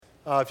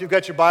If you've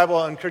got your Bible,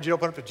 I encourage you to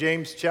open up to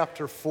James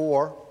chapter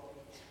 4.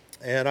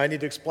 And I need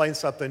to explain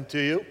something to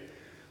you.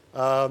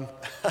 I'm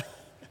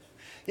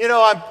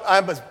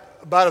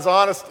about as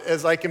honest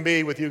as I can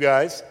be with you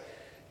guys.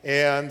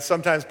 And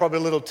sometimes probably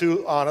a little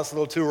too honest, a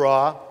little too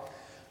raw.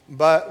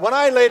 But when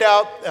I laid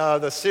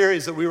out the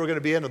series that we were going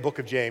to be in the book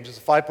of James, it's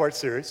a 5-part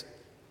series.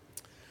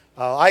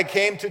 I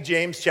came to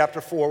James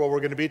chapter 4, where we're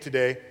going to be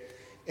today,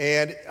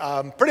 and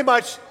pretty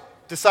much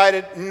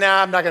decided,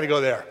 I'm not going to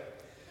go there.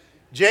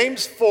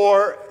 James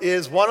 4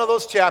 is one of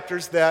those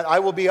chapters that I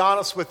will be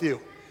honest with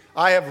you.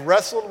 I have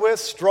wrestled with,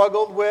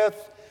 struggled with,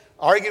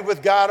 argued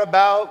with God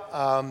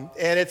about,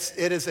 and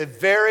it is a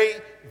very,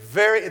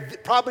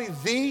 probably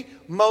the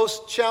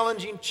most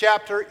challenging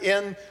chapter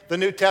in the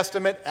New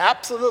Testament,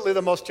 absolutely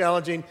the most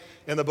challenging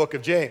in the book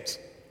of James.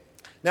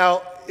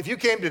 Now, if you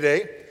came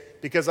today,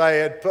 because I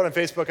had put on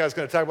Facebook I was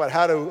going to talk about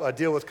how to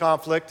deal with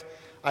conflict,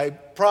 I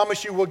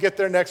promise you we'll get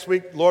there next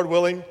week, Lord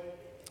willing.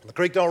 The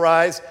creek don't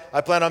rise. I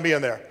plan on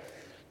being there.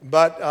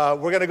 But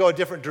we're going to go a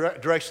different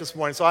direction this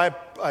morning. So I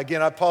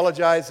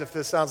apologize if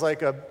this sounds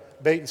like a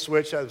bait and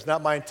switch. That was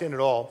not my intent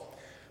at all.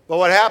 But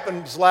what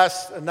happened was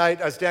last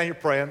night I was down here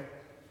praying.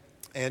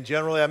 And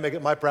generally I make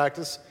it my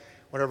practice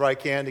whenever I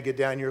can to get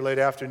down here late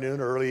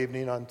afternoon or early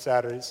evening on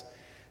Saturdays.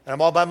 And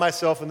I'm all by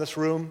myself in this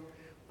room.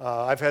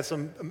 I've had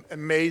some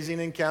amazing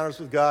encounters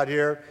with God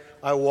here.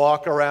 I've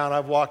walked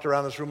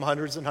around this room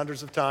hundreds and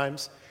hundreds of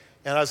times.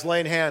 And I was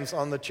laying hands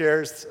on the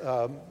chairs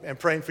and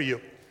praying for you.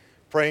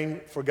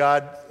 Praying for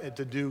God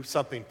to do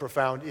something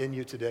profound in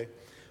you today.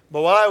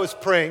 But while I was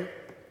praying,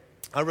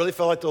 I really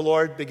felt like the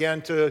Lord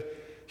began to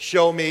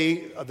show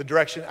me the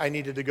direction I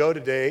needed to go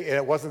today, and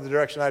it wasn't the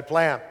direction I'd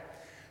planned.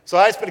 So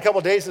I spent a couple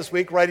of days this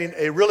week writing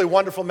a really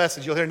wonderful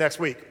message you'll hear next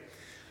week.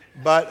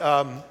 But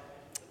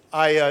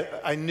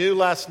I knew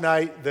last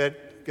night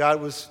that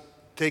God was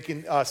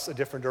taking us a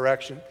different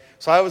direction.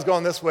 So I was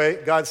going this way.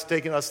 God's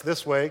taking us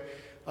this way.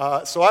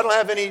 So I don't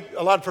have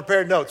a lot of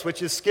prepared notes,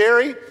 which is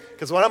scary,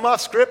 because when I'm off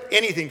script,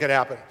 anything can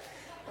happen.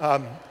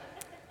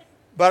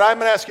 But I'm going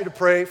to ask you to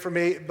pray for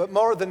me. But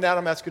more than that,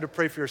 I'm asking you to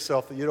pray for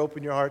yourself, that you'd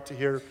open your heart to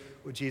hear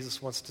what Jesus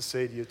wants to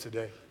say to you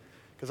today.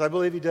 Because I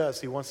believe he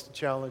does. He wants to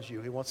challenge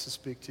you. He wants to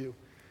speak to you.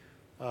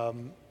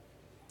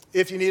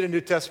 If you need a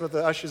New Testament,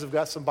 the ushers have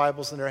got some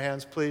Bibles in their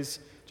hands. Please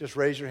just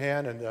raise your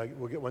hand, and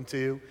we'll get one to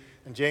you.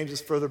 And James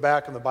is further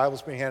back, and the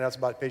Bible's being handed out. It's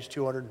about page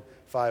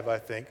 205, I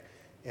think.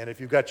 And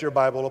if you've got your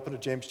Bible, open to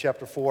James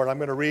chapter 4. And I'm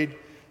going to read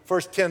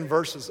first 10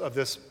 verses of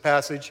this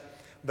passage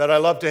that I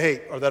love to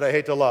hate, or that I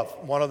hate to love.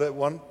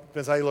 One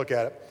depends how you look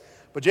at it.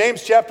 But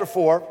James chapter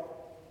 4,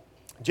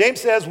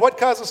 James says, "What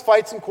causes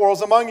fights and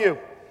quarrels among you?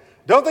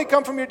 Don't they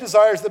come from your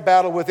desires that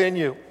battle within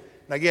you?"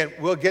 And again,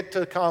 we'll get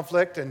to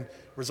conflict and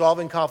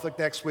resolving conflict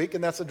next week,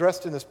 and that's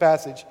addressed in this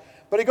passage.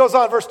 But he goes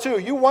on, verse 2,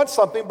 "You want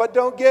something, but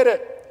don't get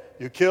it.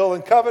 You kill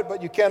and covet,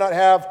 but you cannot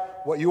have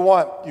what you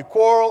want. You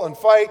quarrel and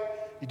fight.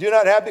 You do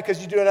not have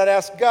because you do not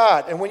ask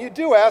God. And when you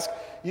do ask,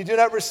 you do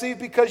not receive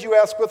because you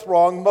ask with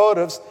wrong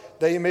motives,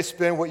 that you may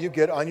spend what you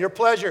get on your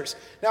pleasures."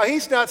 Now,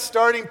 he's not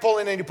starting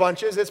pulling any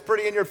punches. It's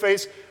pretty in your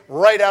face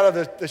right out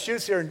of the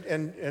chutes here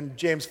in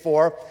James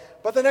 4.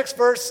 But the next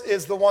verse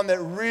is the one that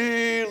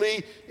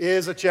really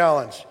is a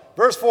challenge.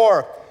 Verse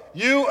 4,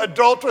 "You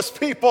adulterous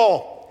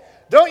people,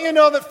 don't you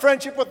know that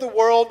friendship with the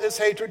world is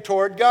hatred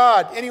toward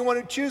God? Anyone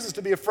who chooses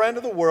to be a friend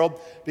of the world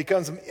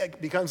becomes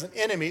an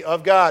enemy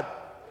of God."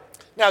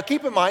 Now,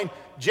 keep in mind,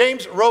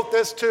 James wrote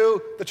this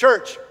to the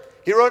church.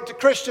 He wrote it to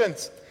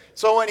Christians.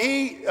 So when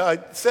he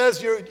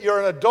says you're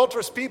an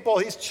adulterous people,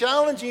 he's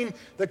challenging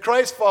the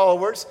Christ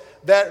followers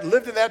that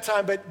lived in that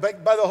time.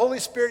 But by the Holy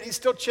Spirit, he's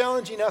still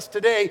challenging us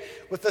today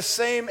with the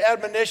same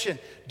admonition.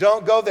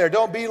 Don't go there.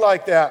 Don't be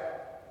like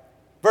that.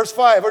 Verse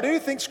 5, "Or do you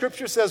think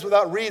Scripture says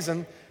without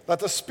reason that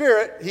the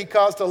Spirit he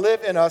caused to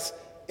live in us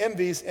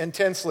envies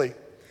intensely?"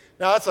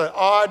 Now, that's an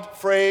odd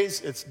phrase.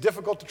 It's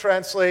difficult to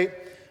translate.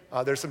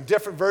 There's some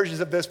different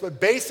versions of this, but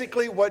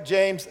basically what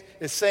James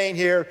is saying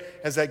here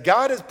is that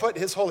God has put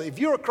his if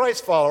you're a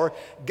Christ follower,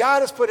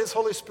 God has put his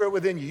Holy Spirit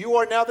within you. You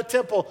are now the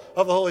temple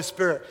of the Holy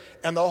Spirit.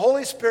 And the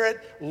Holy Spirit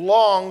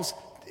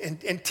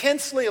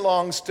intensely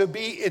longs to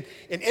be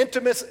in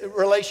intimate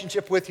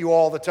relationship with you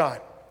all the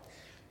time.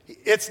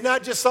 It's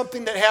not just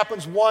something that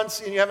happens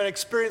once and you have an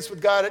experience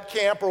with God at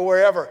camp or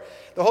wherever.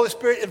 The Holy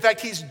Spirit, in fact,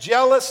 he's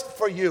jealous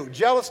for you,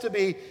 jealous to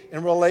be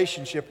in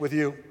relationship with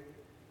you.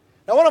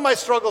 Now, one of my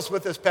struggles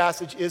with this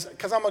passage is,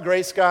 because I'm a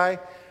grace guy,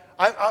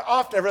 I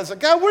often have said,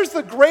 "God, where's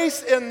the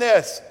grace in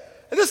this?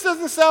 And this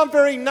doesn't sound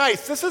very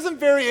nice. This isn't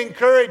very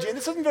encouraging.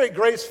 This isn't very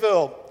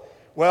grace-filled."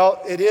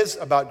 Well, it is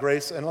about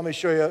grace, and let me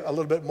show you a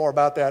little bit more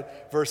about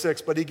that, verse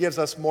 6. "But he gives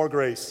us more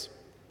grace.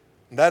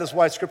 And that is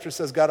why Scripture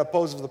says God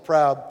opposes the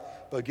proud,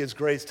 but gives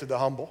grace to the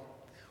humble."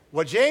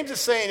 What James is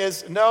saying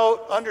is,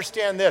 no,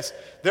 understand this.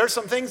 There's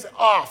some things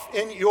off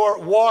in your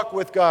walk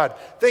with God,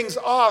 things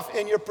off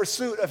in your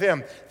pursuit of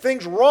him,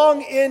 things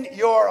wrong in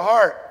your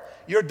heart.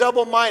 You're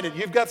double-minded.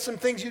 You've got some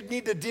things you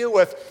need to deal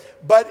with,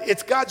 but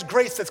it's God's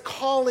grace that's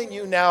calling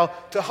you now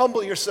to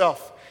humble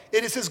yourself.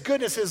 It is his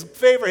goodness, his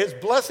favor, his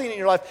blessing in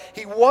your life.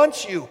 He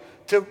wants you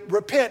to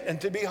repent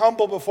and to be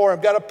humble before him.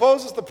 God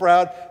opposes the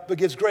proud, but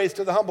gives grace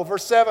to the humble.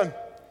 Verse 7,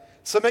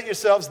 submit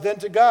yourselves then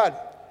to God.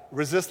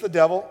 Resist the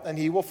devil, and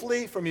he will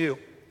flee from you.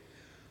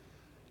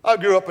 I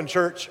grew up in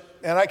church,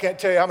 and I can't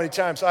tell you how many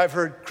times I've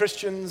heard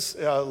Christians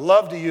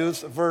love to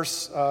use a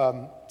verse,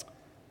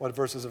 what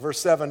verse is it? Verse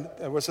 7,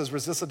 where it says,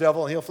 resist the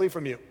devil, and he'll flee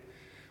from you.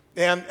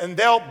 And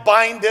they'll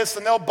bind this,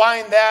 and they'll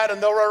bind that,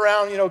 and they'll run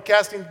around,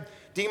 casting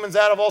demons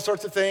out of all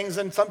sorts of things.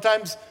 And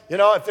sometimes, if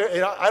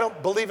I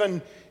don't believe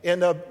in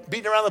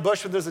beating around the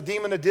bush when there's a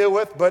demon to deal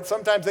with, but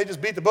sometimes they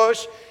just beat the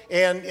bush.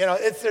 And,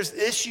 there's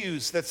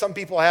issues that some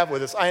people have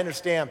with this. I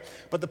understand.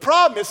 But the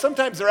problem is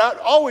sometimes they're out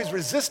always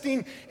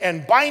resisting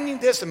and binding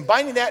this and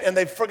binding that, and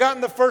they've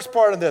forgotten the first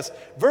part of this.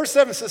 Verse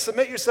 7 says,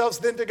 submit yourselves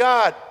then to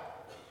God.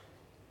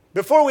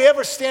 Before we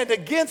ever stand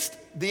against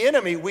the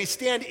enemy, we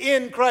stand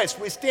in Christ.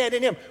 We stand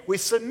in him. We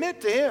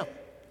submit to him.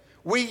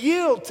 We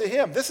yield to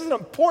him. This is an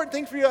important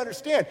thing for you to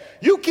understand.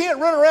 You can't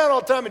run around all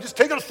the time and just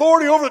take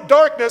authority over the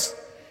darkness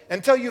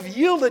until you've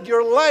yielded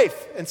your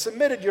life and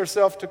submitted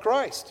yourself to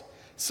Christ.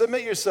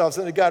 Submit yourselves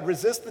unto God.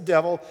 Resist the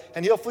devil,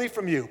 and he'll flee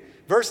from you.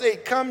 Verse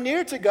 8, come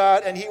near to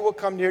God, and he will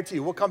come near to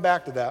you. We'll come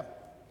back to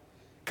that.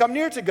 Come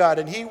near to God,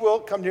 and he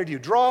will come near to you.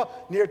 Draw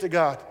near to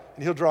God,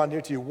 and he'll draw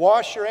near to you.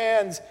 Wash your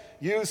hands,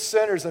 you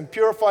sinners, and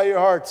purify your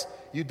hearts,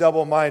 you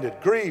double-minded.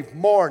 Grieve,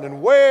 mourn,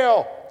 and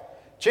wail.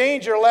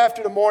 Change your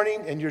laughter to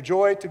mourning and your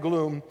joy to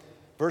gloom.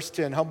 Verse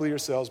 10, humble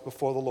yourselves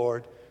before the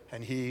Lord,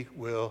 and he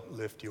will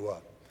lift you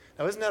up.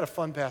 Now, isn't that a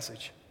fun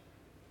passage?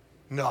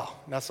 No,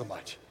 not so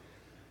much.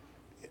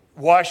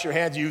 Wash your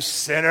hands, you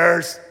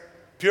sinners.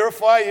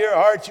 Purify your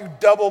hearts, you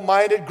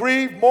double-minded.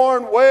 Grieve,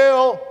 mourn,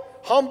 wail.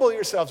 Humble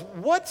yourselves.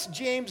 What's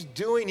James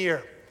doing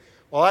here?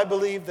 Well, I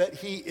believe that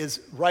he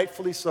is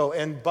rightfully so,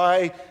 and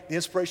by the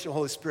inspiration of the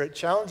Holy Spirit,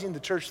 challenging the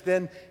church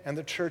then and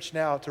the church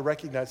now to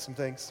recognize some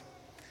things.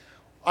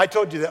 I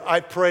told you that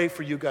I pray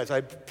for you guys.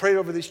 I prayed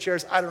over these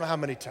chairs I don't know how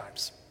many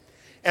times.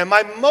 And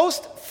my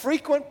most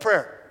frequent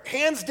prayer,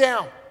 hands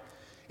down,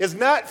 is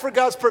not for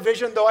God's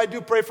provision, though I do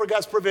pray for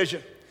God's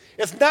provision.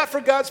 It's not for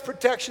God's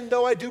protection,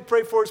 though I do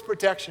pray for his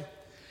protection.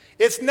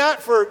 It's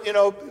not for,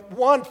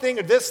 one thing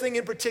or this thing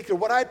in particular.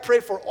 What I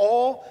pray for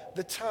all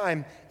the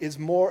time is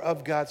more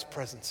of God's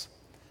presence.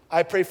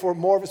 I pray for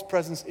more of his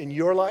presence in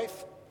your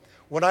life.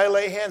 When I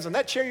lay hands on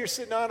that chair you're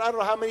sitting on, I don't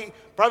know how many,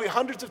 probably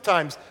hundreds of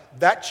times,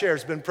 that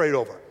chair's been prayed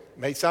over. It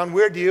may sound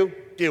weird to you,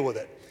 deal with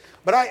it.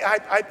 But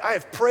I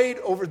have prayed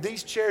over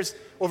these chairs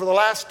over the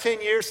last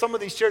 10 years. Some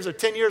of these chairs are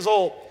 10 years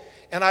old.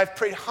 And I've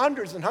prayed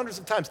hundreds and hundreds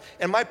of times.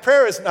 And my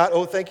prayer is not,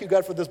 oh, thank you,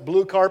 God, for this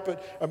blue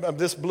carpet,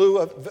 this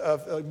blue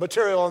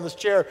material on this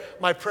chair.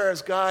 My prayer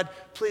is, God,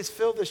 please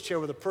fill this chair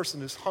with a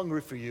person who's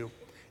hungry for you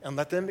and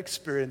let them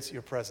experience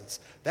your presence.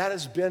 That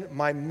has been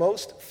my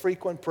most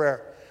frequent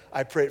prayer.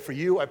 I pray it for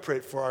you. I pray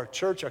it for our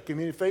church, our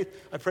community of faith.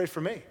 I pray it for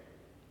me.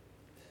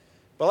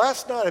 But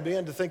last night I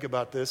began to think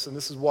about this, and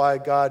this is why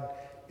God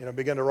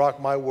began to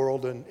rock my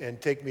world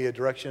and take me a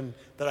direction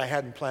that I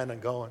hadn't planned on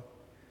going.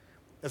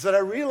 Is that I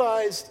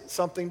realized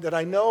something that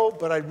I know,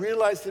 but I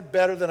realized it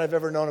better than I've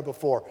ever known it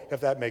before,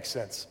 if that makes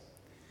sense.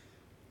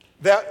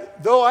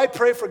 That though I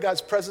pray for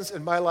God's presence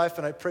in my life,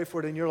 and I pray for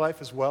it in your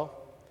life as well,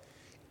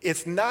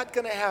 it's not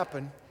going to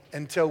happen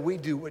until we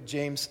do what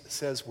James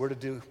says we're to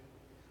do.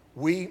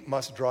 We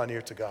must draw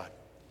near to God.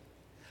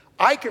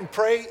 I can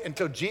pray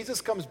until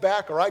Jesus comes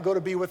back or I go to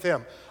be with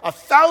him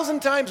 1,000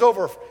 times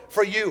over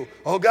for you.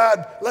 Oh,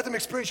 God, let them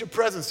experience your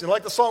presence.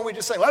 Like the song we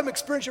just sang, let them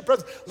experience your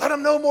presence. Let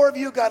them know more of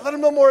you, God. Let them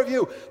know more of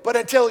you. But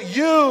until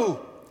you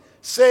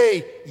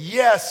say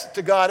yes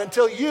to God,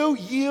 until you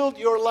yield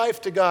your life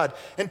to God,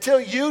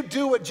 until you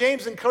do what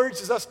James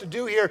encourages us to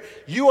do here,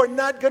 you are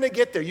not going to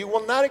get there. You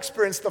will not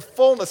experience the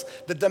fullness,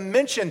 the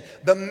dimension,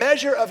 the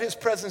measure of his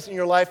presence in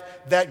your life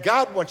that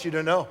God wants you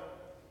to know.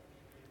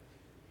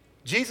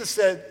 Jesus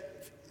said,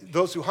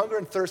 those who hunger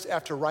and thirst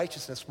after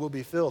righteousness will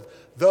be filled.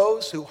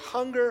 Those who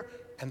hunger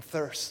and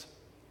thirst.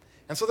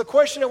 And so the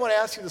question I want to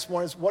ask you this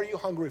morning is, what are you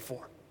hungry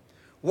for?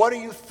 What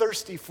are you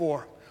thirsty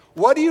for?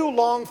 What do you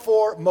long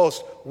for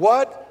most?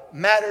 What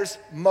matters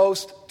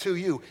most to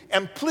you?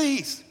 And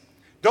please,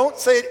 don't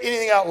say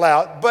anything out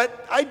loud,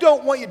 but I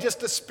don't want you just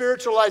to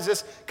spiritualize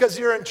this because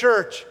you're in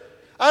church.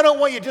 I don't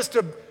want you just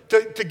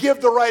to give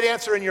the right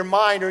answer in your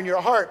mind or in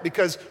your heart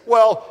because,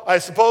 well, I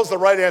suppose the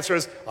right answer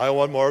is, I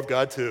want more of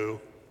God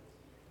too.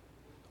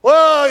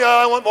 Well, yeah,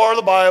 I want more of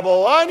the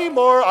Bible. I need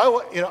more.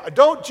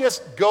 Don't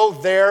just go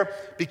there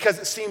because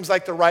it seems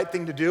like the right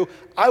thing to do.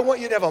 I want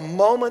you to have a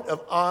moment of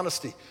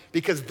honesty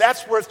because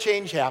that's where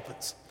change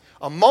happens.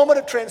 A moment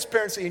of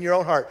transparency in your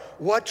own heart.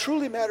 What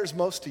truly matters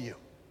most to you?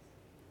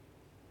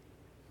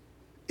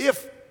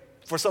 If,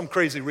 for some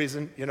crazy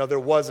reason, there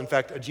was, in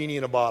fact, a genie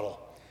in a bottle,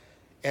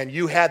 and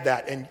you had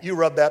that, and you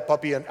rubbed that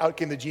puppy, and out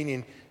came the genie,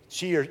 and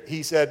she or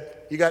he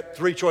said, you got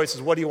 3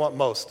 choices. What do you want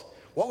most?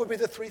 What would be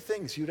the 3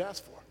 things you'd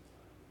ask for?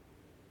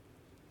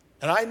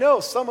 And I know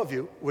some of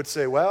you would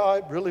say, well, I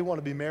really want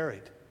to be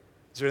married.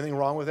 Is there anything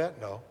wrong with that?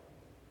 No.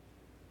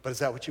 But is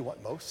that what you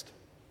want most?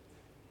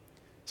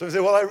 So you say,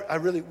 well,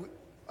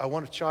 I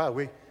want a child.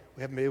 We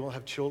haven't been able to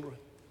have children.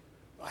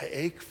 I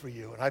ache for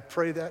you, and I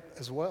pray that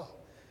as well.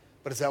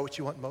 But is that what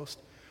you want most?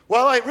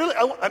 Well,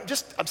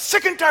 I'm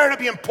sick and tired of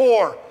being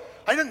poor.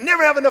 I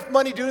never have enough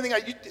money to do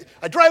anything.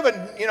 I drive a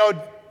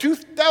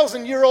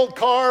 2,000-year-old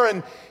car,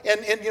 and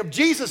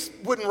Jesus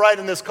wouldn't ride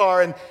in this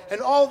car, and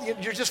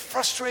you're just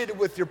frustrated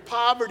with your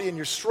poverty and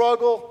your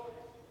struggle.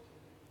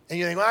 And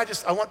you think,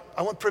 well,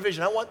 I want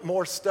provision. I want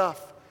more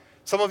stuff.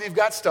 Some of you've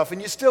got stuff,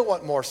 and you still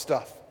want more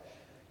stuff.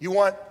 You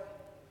want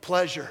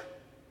pleasure.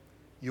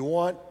 You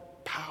want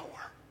power.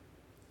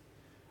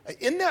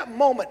 In that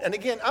moment, and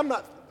again,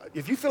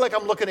 if you feel like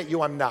I'm looking at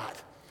you, I'm not.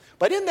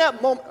 But in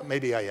that moment,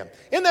 maybe I am.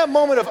 In that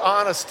moment of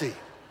honesty,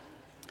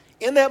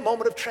 in that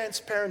moment of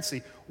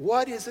transparency,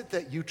 what is it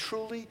that you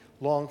truly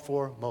long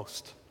for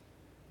most?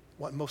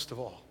 Want most of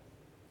all?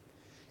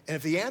 And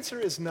if the answer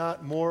is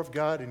not more of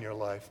God in your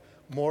life,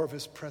 more of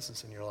his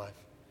presence in your life,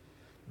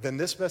 then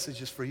this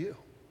message is for you.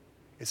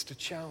 It's to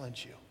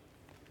challenge you.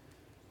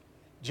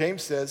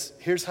 James says,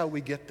 here's how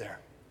we get there.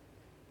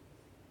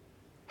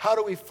 How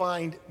do we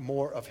find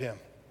more of him?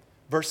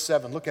 Verse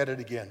 7, look at it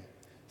again.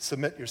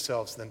 Submit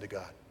yourselves then to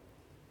God.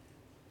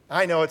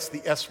 I know it's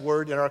the S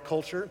word in our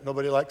culture.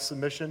 Nobody likes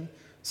submission.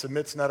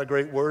 Submit's not a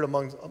great word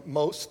among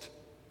most.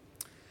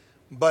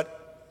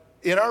 But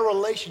in our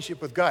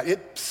relationship with God,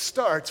 it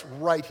starts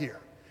right here.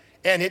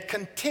 And it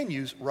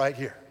continues right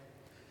here.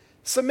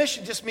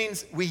 Submission just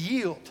means we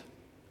yield.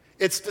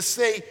 It's to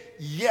say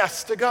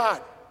yes to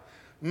God.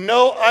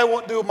 No, I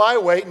won't do it my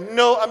way.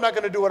 No, I'm not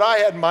going to do what I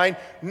had in mind.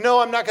 No,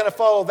 I'm not going to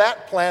follow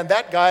that plan,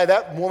 that guy,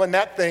 that woman,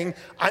 that thing.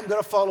 I'm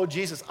going to follow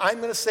Jesus. I'm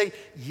going to say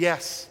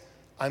yes.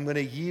 I'm going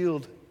to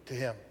yield to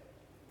him.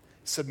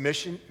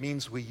 Submission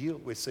means we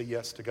yield. We say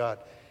yes to God.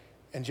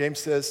 And James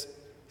says,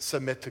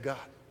 submit to God.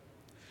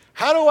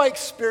 How do I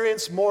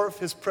experience more of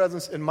his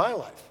presence in my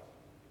life?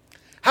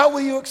 How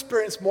will you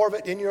experience more of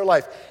it in your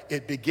life?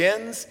 It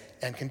begins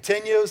and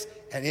continues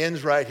and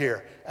ends right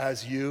here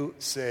as you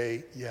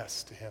say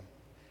yes to him,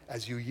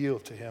 as you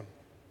yield to him.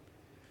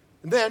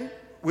 And then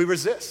we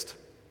resist.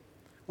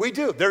 We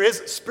do. There is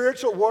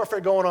spiritual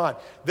warfare going on.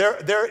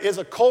 There is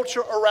a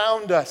culture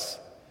around us.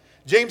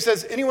 James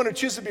says, anyone who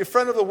chooses to be a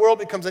friend of the world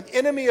becomes an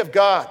enemy of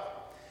God.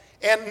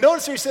 And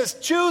notice here he says,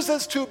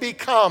 chooses to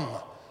become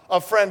a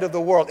friend of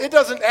the world. It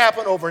doesn't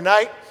happen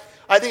overnight.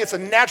 I think it's a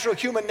natural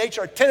human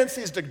nature. Our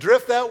tendency is to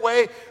drift that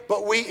way.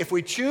 But if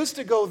we choose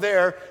to go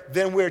there,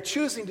 then we're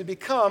choosing to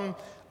become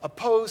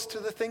opposed to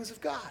the things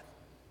of God.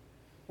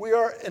 We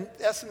are, in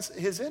essence,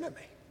 his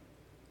enemy.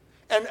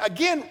 And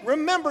again,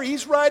 remember,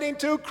 he's writing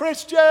to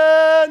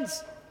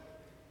Christians.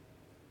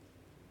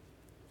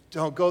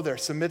 Don't go there.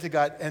 Submit to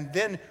God. And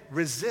then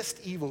resist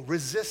evil.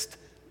 Resist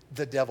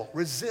the devil.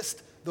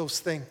 Resist those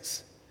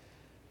things.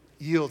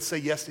 Yield. Say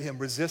yes to him.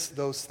 Resist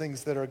those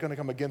things that are going to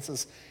come against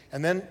us.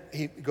 And then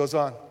he goes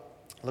on.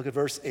 Look at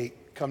verse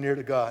 8. Come near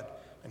to God,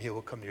 and he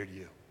will come near to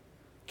you.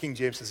 King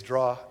James says,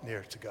 draw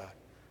near to God,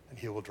 and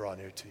he will draw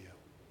near to you.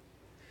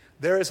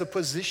 There is a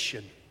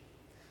position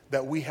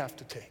that we have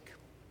to take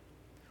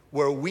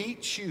where we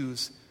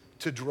choose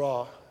to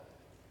draw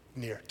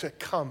near, to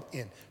come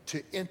in,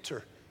 to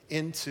enter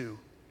into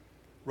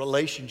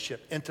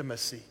relationship,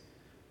 intimacy,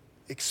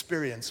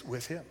 experience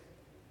with him.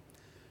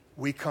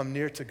 We come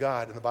near to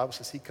God, and the Bible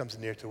says he comes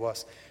near to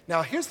us.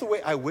 Now, here's the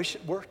way I wish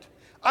it worked.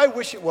 I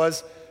wish it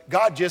was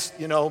God just,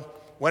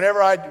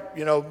 whenever I,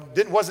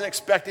 wasn't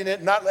expecting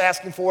it, not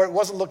asking for it,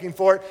 wasn't looking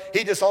for it,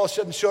 he just all of a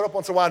sudden showed up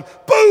once in a while, and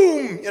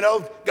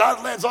boom,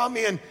 God lands on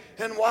me, and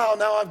wow,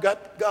 now I've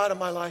got God in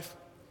my life.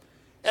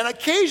 And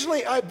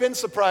occasionally I've been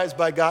surprised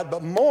by God,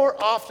 but more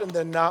often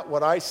than not,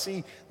 what I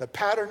see, the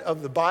pattern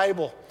of the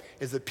Bible,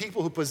 is that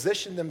people who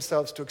position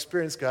themselves to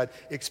experience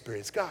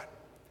God.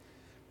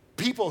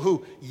 People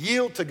who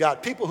yield to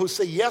God, people who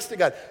say yes to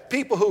God,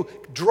 people who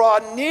draw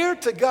near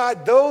to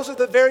God, those are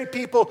the very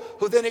people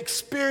who then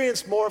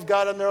experience more of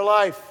God in their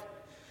life.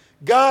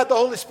 God, the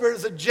Holy Spirit,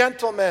 is a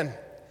gentleman.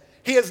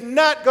 He is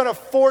not going to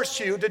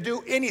force you to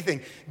do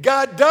anything.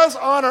 God does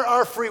honor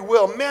our free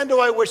will. Man, do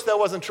I wish that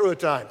wasn't true at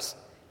times.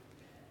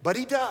 But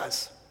he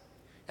does.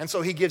 And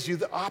so he gives you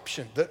the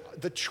option,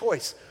 the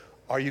choice.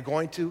 Are you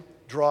going to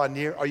draw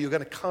near? Are you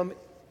going to come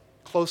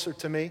closer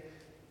to me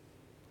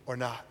or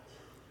not?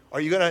 Are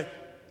you going to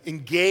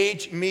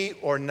engage me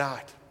or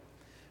not?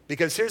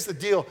 Because here's the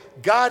deal.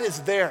 God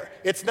is there.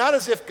 It's not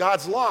as if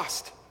God's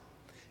lost.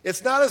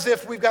 It's not as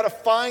if we've got to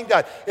find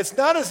God. It's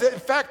not as if, in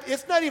fact,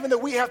 it's not even that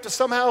we have to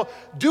somehow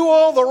do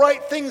all the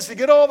right things to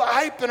get all the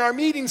hype in our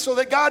meetings so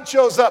that God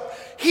shows up.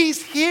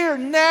 He's here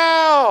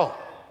now.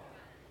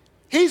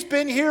 He's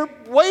been here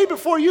way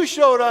before you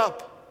showed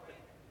up.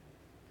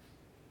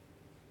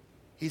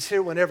 He's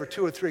here whenever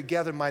two or three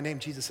gather in my name.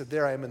 Jesus said,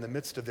 there I am in the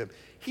midst of them.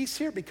 He's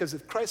here because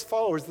if Christ's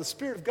followers, the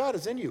Spirit of God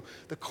is in you.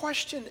 The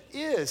question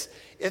is,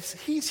 if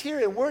he's here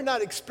and we're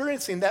not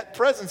experiencing that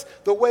presence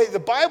the way the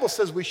Bible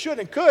says we should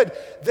and could,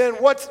 then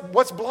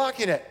what's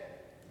blocking it?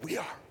 We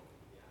are.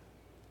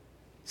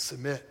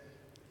 Submit,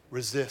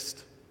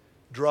 resist,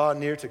 draw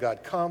near to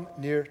God, come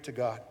near to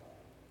God.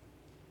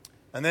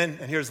 And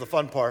here's the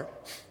fun part,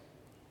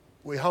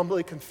 we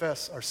humbly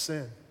confess our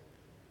sin.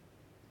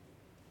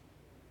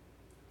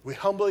 We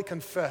humbly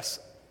confess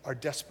our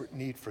desperate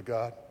need for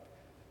God.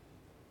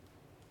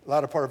 The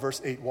latter part of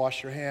verse 8,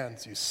 wash your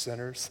hands, you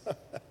sinners.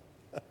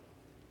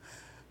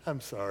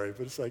 I'm sorry,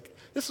 but it's like,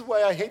 this is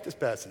why I hate this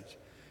passage.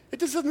 It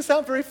just doesn't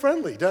sound very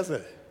friendly, does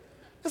it?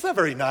 It's not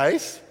very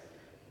nice.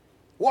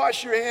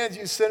 Wash your hands,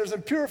 you sinners,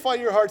 and purify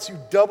your hearts, you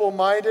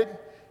double-minded.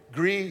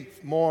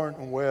 Grieve, mourn,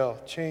 and wail.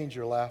 Change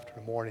your laughter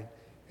to mourning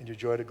and your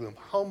joy to gloom.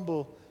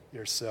 Humble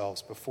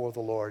yourselves before the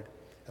Lord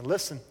and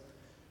listen,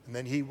 and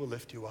then he will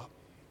lift you up.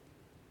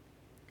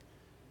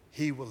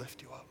 He will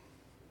lift you up.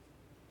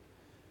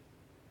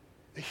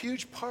 A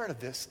huge part of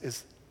this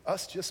is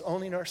us just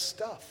owning our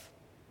stuff.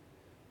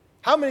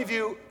 How many of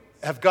you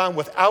have gone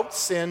without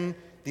sin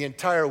the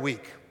entire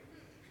week?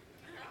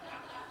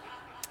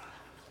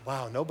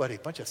 Wow, nobody, a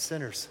bunch of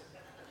sinners.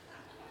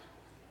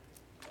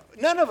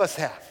 None of us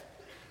have.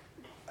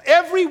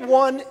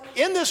 Everyone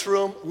in this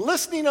room,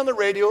 listening on the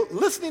radio,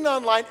 listening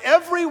online,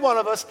 every one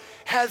of us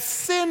has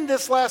sinned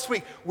this last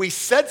week. We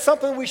said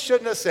something we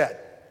shouldn't have said.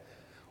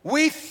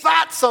 We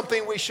thought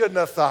something we shouldn't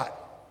have thought.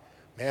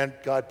 Man,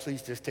 God,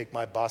 please just take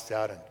my boss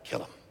out and kill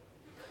him.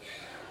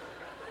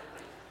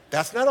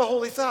 That's not a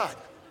holy thought.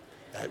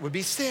 That would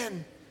be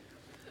sin.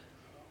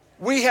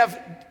 We have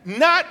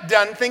not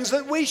done things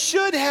that we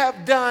should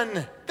have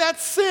done.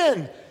 That's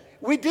sin.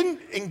 We didn't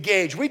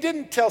engage. We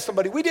didn't tell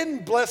somebody. We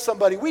didn't bless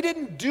somebody. We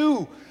didn't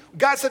do.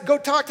 God said, go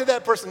talk to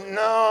that person.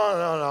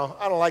 No.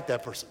 I don't like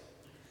that person.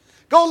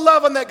 Go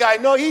love on that guy.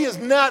 No, he is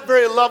not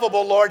very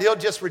lovable, Lord. He'll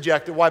just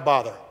reject it. Why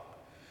bother?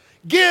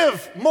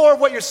 Give more of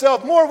what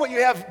yourself, more of what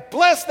you have.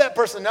 Bless that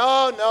person.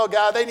 No,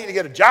 God, they need to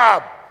get a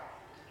job.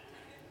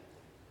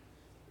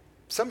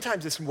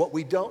 Sometimes it's what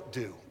we don't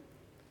do.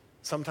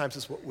 Sometimes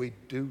it's what we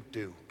do.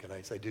 Can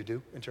I say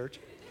do in church?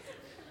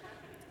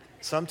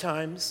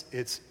 Sometimes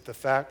it's the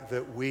fact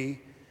that we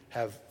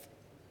have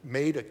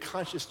made a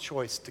conscious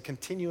choice to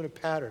continue in a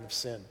pattern of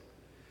sin.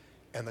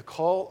 And the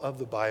call of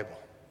the Bible,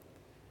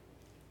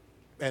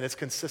 and it's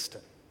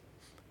consistent: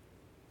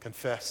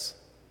 confess,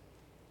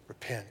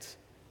 repent,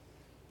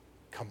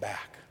 come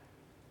back,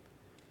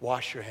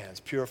 wash your hands,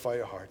 purify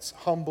your hearts,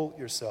 humble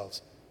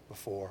yourselves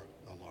before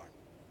the Lord.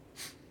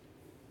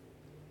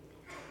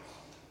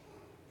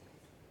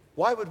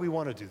 Why would we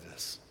want to do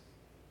this?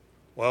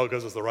 Well,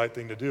 because it's the right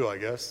thing to do, I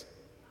guess.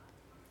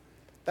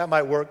 That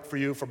might work for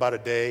you for about a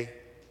day.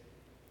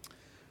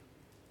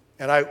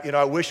 And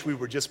I wish we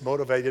were just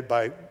motivated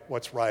by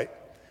what's right.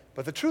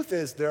 But the truth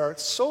is, there are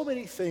so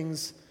many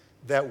things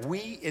that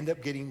we end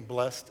up getting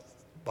blessed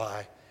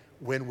by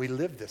when we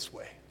live this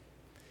way.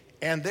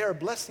 And there are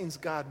blessings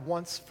God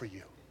wants for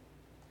you.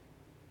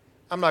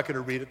 I'm not going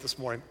to read it this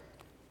morning.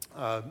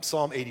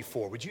 Psalm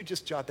 84. Would you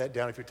just jot that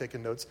down if you're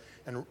taking notes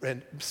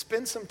and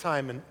spend some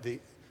time in the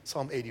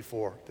Psalm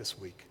 84 this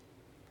week.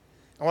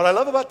 And what I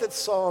love about that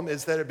psalm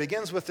is that it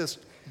begins with this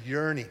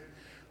yearning.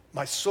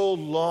 My soul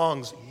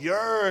longs,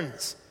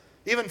 yearns,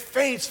 even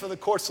faints for the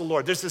courts of the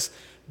Lord. There's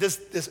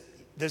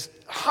this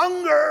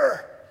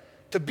hunger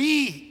to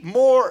be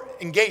more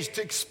engaged,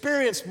 to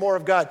experience more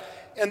of God.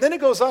 And then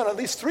it goes on at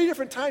least 3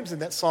 different times in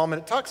that psalm,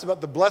 and it talks about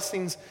the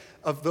blessings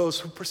of those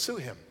who pursue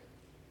him.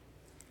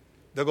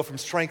 They'll go from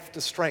strength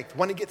to strength.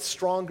 Want to get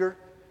stronger?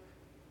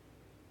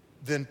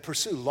 Then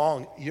pursue,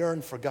 long,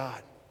 yearn for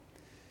God.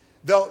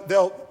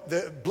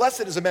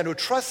 Blessed is a man who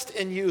trusts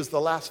in you is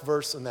the last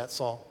verse in that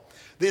psalm.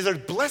 These are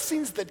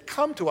blessings that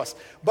come to us.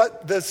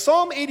 But the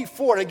Psalm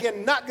 84, and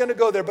again, not going to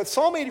go there, but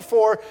Psalm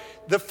 84,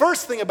 the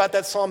first thing about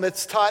that psalm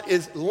that's taught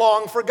is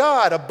long for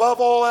God, above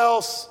all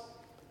else,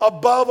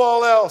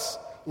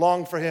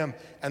 long for him.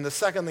 And the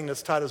second thing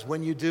that's taught is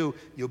when you do,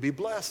 you'll be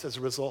blessed as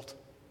a result.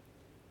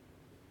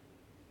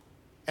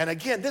 And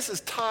again, this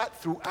is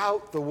taught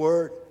throughout the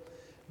Word.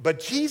 But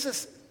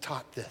Jesus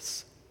taught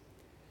this.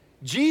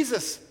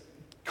 Jesus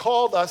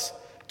called us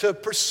to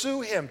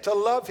pursue him, to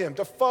love him,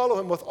 to follow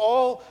him with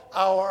all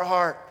our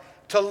heart,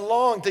 to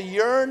long, to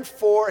yearn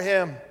for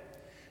him.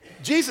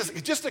 Jesus,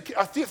 just a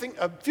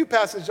few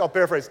passages I'll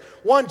paraphrase.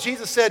 One,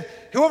 Jesus said,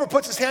 whoever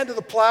puts his hand to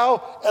the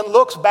plow and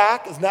looks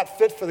back is not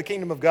fit for the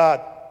kingdom of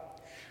God.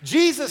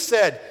 Jesus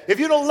said, if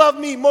you don't love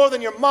me more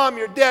than your mom,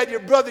 your dad, your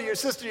brother, your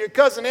sister, your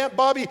cousin, Aunt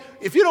Bobby,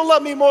 if you don't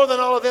love me more than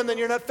all of them, then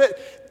you're not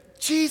fit.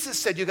 Jesus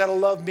said, you got to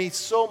love me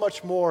so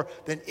much more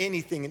than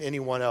anything and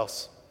anyone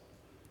else.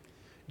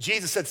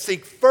 Jesus said,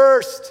 seek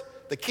first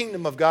the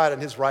kingdom of God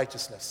and his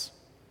righteousness.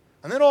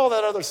 And then all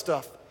that other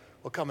stuff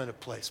will come into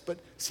place. But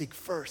seek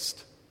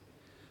first.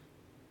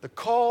 The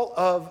call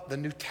of the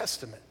New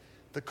Testament,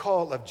 the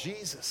call of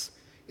Jesus,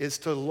 is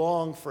to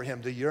long for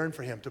him, to yearn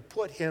for him, to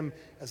put him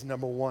as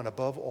number one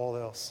above all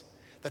else.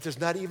 That there's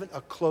not even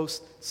a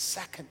close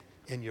second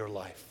in your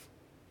life.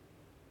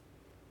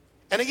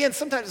 And again,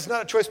 sometimes it's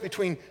not a choice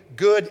between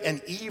good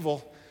and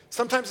evil.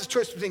 Sometimes it's a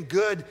choice between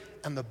good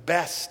and the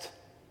best.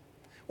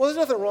 Well, there's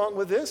nothing wrong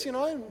with this,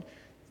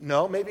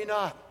 No, maybe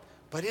not.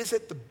 But is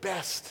it the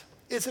best?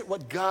 Is it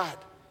what God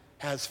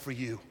has for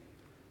you?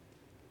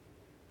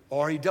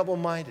 Or are you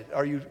double-minded?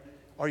 Are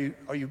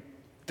you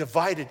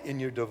divided in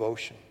your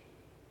devotion?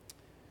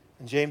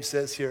 And James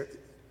says here,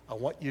 I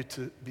want you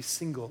to be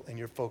single in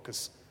your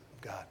focus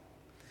of God.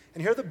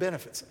 And here are the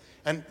benefits.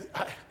 And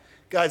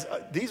guys,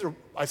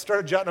 I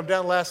started jotting them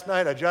down last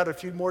night. I jotted a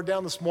few more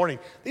down this morning.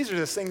 These are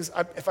just things,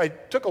 if I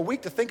took a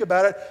week to think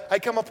about it,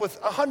 I'd come up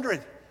with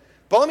 100.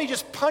 But let me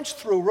just punch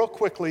through real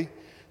quickly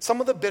some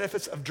of the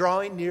benefits of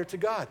drawing near to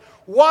God.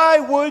 Why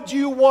would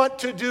you want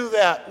to do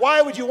that?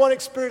 Why would you want to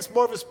experience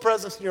more of His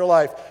presence in your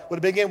life? Well,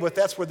 to begin with,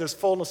 that's where there's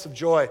fullness of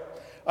joy.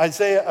 Psalm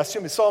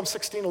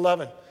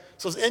 16:11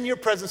 says, in your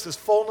presence is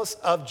fullness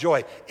of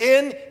joy.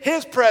 In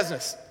His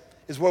presence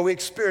is where we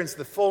experience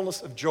the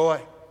fullness of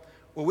joy,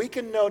 where we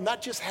can know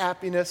not just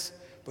happiness,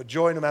 but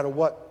joy no matter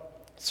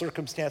what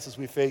circumstances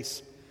we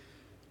face.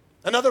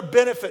 Another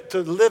benefit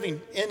to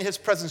living in His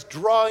presence,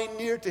 drawing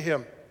near to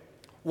Him,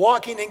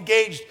 walking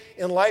engaged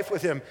in life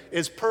with Him,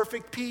 is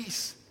perfect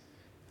peace.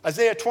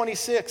 Isaiah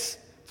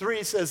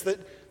 26:3 says that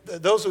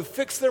those who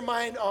fix their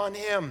mind on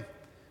Him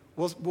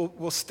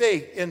will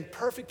stay in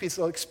perfect peace.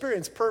 They'll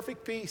experience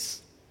perfect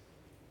peace.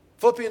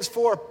 Philippians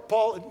 4,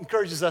 Paul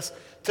encourages us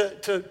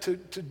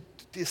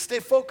to stay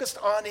focused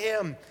on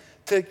Him,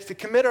 to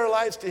commit our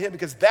lives to Him,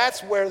 because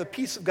that's where the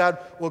peace of God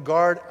will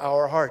guard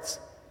our hearts.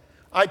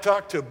 I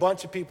talked to a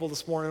bunch of people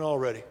this morning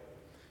already.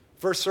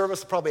 First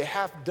service, probably a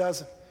half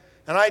dozen.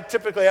 And I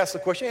typically ask the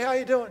question, hey, how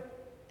you doing?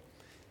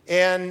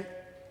 And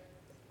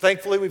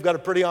thankfully, we've got a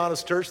pretty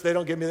honest church. They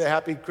don't give me the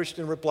happy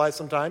Christian reply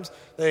sometimes.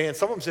 And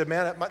some of them said,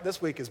 man, this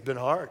week has been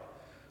hard.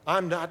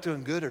 I'm not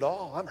doing good at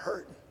all. I'm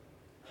hurting.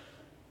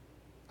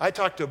 I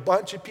talked to a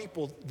bunch of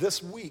people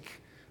this week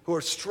who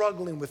are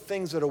struggling with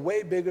things that are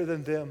way bigger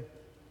than them.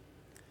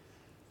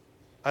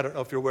 I don't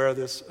know if you're aware of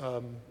this.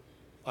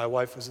 My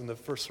wife was in the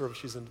first service.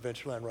 She's in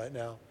Adventureland right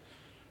now.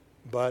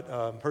 But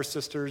her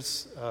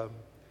sister's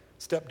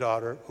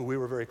stepdaughter, who we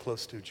were very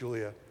close to,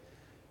 Julia,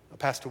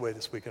 passed away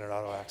this week in an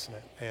auto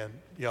accident. And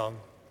young,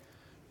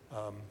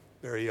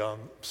 very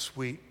young,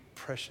 sweet,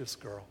 precious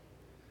girl.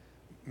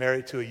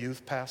 Married to a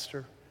youth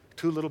pastor,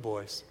 2 little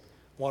boys.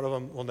 One of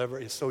them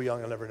is so young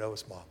he'll never know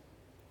his mom.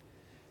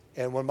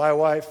 And when my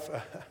wife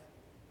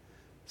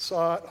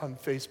saw it on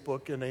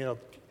Facebook, and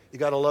you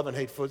got to love and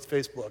hate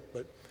Facebook,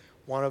 but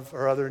one of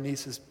her other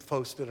nieces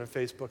posted on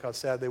Facebook how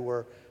sad they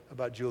were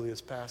about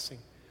Julia's passing.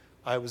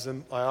 I was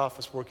in my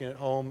office working at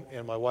home,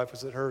 and my wife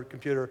was at her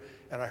computer,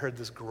 and I heard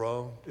this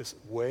groan, this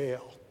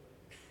wail.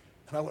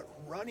 And I went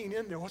running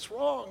in there, what's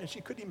wrong? And she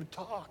couldn't even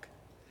talk.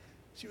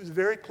 She was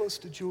very close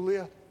to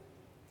Julia,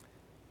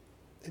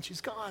 and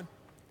she's gone.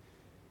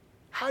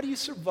 How do you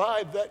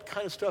survive that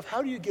kind of stuff?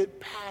 How do you get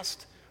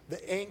past the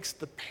angst,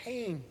 the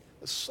pain,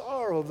 the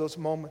sorrow of those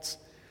moments?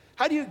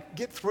 How do you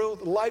get through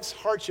life's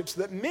hardships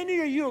that many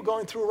of you are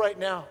going through right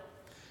now?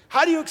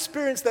 How do you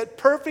experience that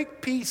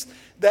perfect peace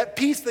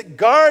that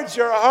guards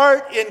your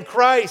heart in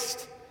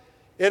Christ?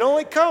 It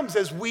only comes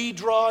as we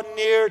draw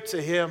near to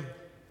Him,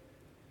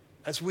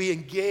 as we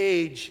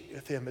engage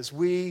with Him, as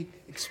we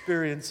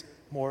experience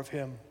more of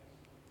Him.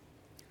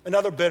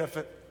 Another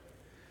benefit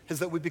is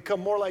that we become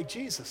more like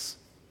Jesus.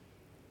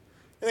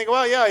 You think,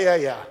 well,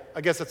 yeah,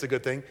 I guess that's a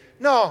good thing.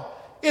 No,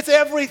 it's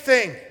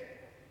everything.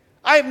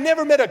 I have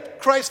never met a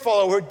Christ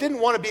follower who didn't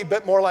want to be a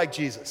bit more like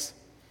Jesus.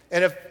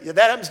 And if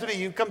that happens to be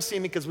you, come see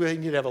me because we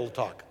need to have a little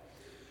talk.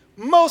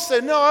 Most say,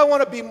 no, I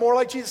want to be more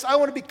like Jesus. I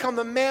want to become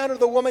the man or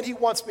the woman He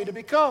wants me to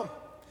become.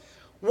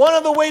 One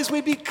of the ways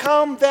we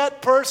become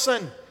that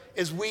person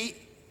is we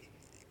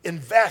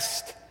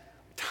invest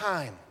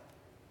time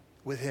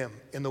with Him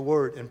in the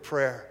Word, in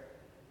prayer,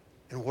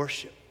 in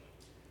worship.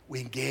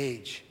 We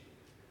engage.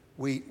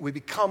 We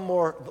become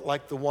more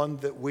like the one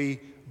that we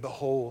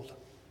behold.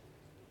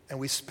 And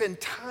we spend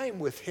time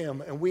with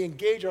Him, and we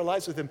engage our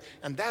lives with Him.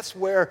 And that's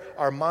where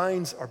our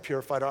minds are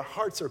purified, our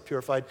hearts are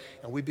purified,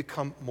 and we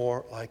become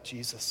more like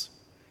Jesus.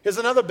 Here's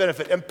another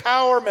benefit,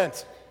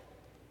 empowerment.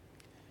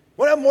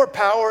 Want to have more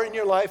power in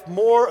your life,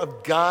 more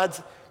of God's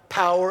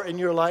power in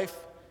your life?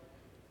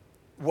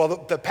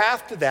 Well, the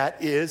path to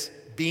that is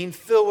being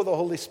filled with the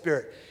Holy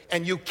Spirit.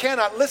 And you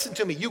cannot, listen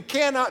to me, you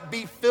cannot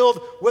be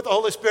filled with the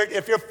Holy Spirit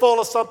if you're full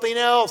of something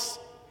else.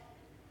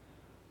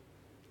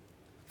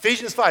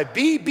 Ephesians 5,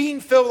 being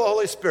filled with the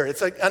Holy Spirit.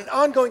 It's like an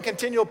ongoing,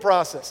 continual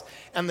process.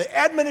 And the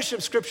admonition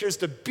of Scripture is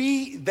to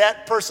be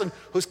that person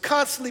who's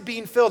constantly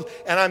being filled.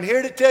 And I'm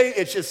here to tell you,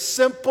 it's just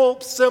simple,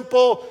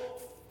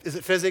 is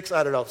it physics?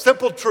 I don't know.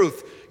 Simple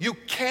truth. You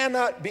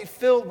cannot be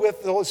filled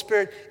with the Holy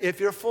Spirit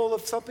if you're full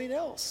of something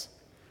else.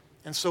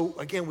 And so,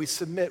 again, we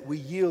submit, we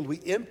yield,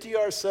 we empty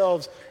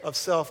ourselves of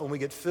self, and we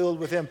get filled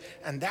with Him.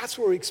 And that's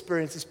where we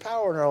experience His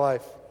power in our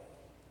life.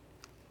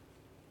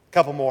 A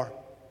couple more.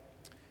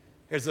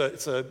 It's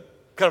a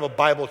kind of a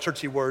Bible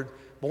churchy word,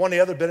 but one of the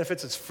other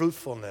benefits is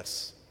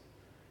fruitfulness.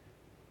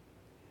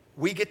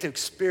 We get to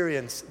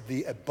experience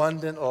the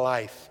abundant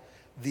life,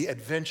 the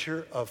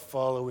adventure of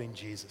following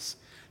Jesus.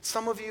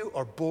 Some of you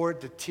are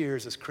bored to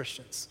tears as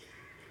Christians.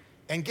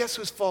 And guess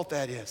whose fault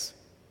that is?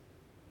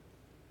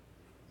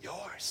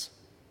 Yours.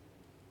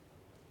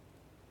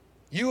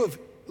 You have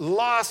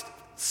lost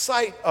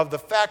sight of the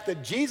fact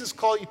that Jesus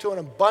called you to an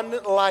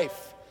abundant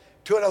life,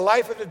 to a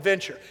life of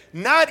adventure.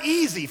 Not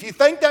easy. If you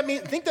think that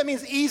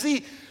means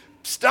easy,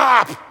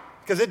 Stop!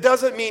 Because it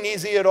doesn't mean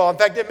easy at all. In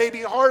fact, it may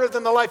be harder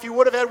than the life you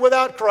would have had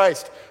without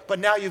Christ. But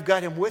now you've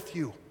got him with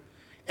you.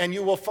 And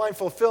you will find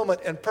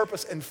fulfillment and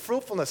purpose and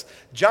fruitfulness.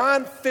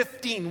 John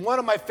 15, one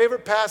of my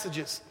favorite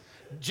passages.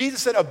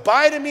 Jesus said,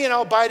 abide in me and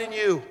I'll abide in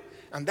you.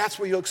 And that's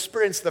where you'll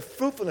experience the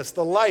fruitfulness,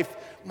 the life,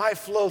 my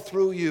flow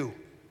through you.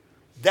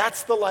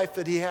 That's the life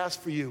that he has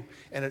for you.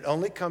 And it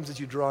only comes as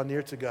you draw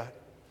near to God.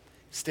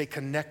 Stay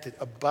connected,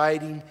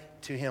 abiding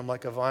to him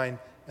like a vine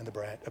and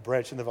a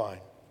branch in the vine.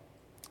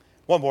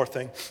 One more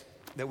thing,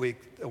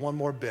 one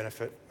more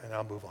benefit, and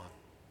I'll move on,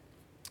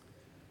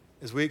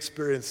 is we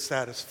experience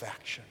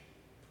satisfaction.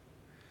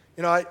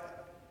 You know,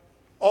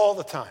 all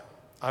the time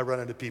I run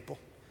into people,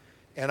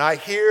 and I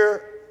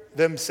hear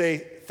them say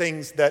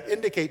things that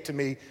indicate to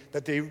me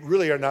that they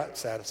really are not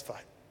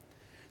satisfied.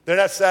 They're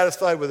not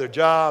satisfied with their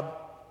job,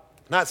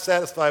 not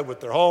satisfied with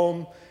their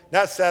home,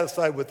 not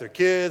satisfied with their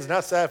kids,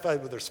 not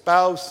satisfied with their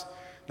spouse,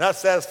 not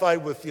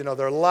satisfied with,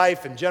 their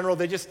life in general.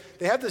 They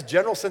have this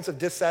general sense of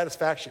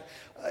dissatisfaction.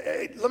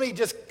 Let me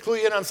just clue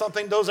you in on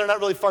something. Those are not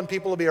really fun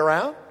people to be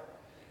around.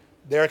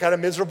 They're kind of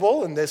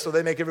miserable, and so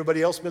they make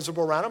everybody else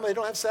miserable around them. They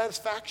don't have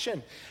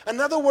satisfaction.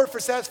 Another word for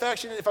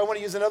satisfaction, if I want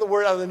to use another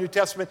word out of the New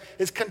Testament,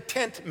 is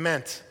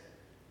contentment.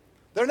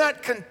 They're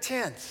not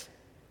content.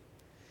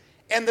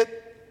 And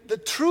the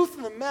truth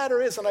of the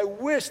matter is, and I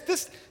wish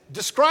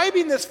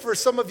describing this for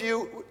some of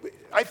you,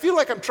 I feel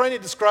like I'm trying to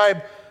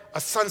describe a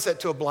sunset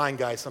to a blind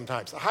guy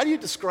sometimes. How do you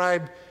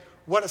describe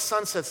what a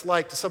sunset's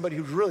like to somebody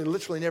who's really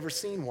literally never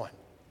seen one?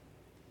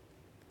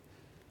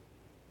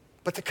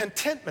 But the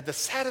contentment, the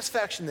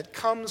satisfaction that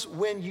comes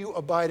when you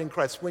abide in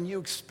Christ, when you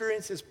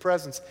experience his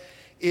presence,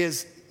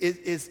 is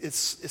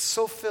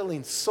so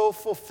filling, so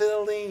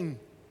fulfilling.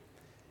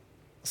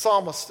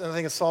 Psalmist, and I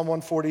think it's Psalm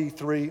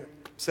 143,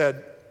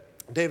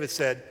 David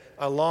said,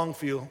 I long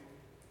for you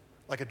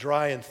like a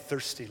dry and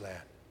thirsty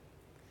land.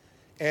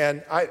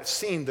 And I've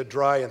seen the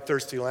dry and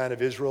thirsty land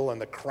of Israel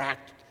and the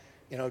cracked,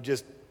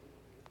 just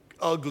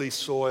ugly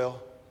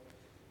soil.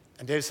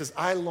 And David says,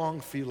 I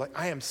long for you like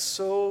I am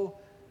so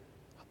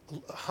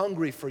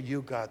hungry for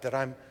you, God, that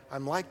I'm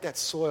like that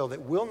soil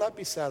that will not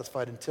be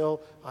satisfied until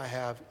I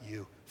have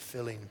you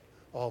filling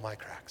all my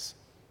cracks,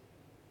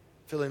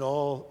 filling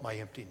all my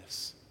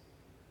emptiness.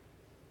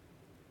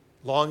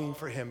 Longing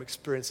for him,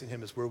 experiencing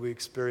him is where we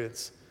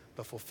experience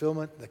the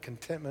fulfillment, the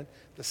contentment,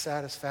 the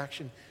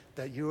satisfaction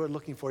that you are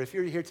looking for. If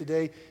you're here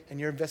today and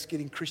you're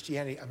investigating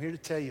Christianity, I'm here to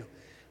tell you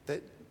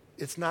that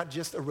it's not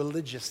just a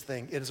religious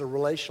thing. It is a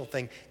relational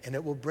thing, and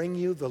it will bring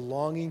you the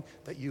longing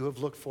that you have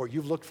looked for.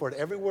 You've looked for it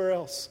everywhere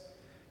else,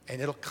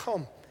 and it'll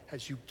come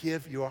as you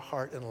give your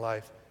heart and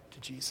life to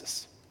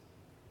Jesus.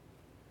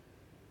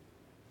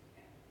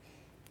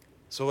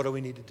 So what do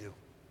we need to do?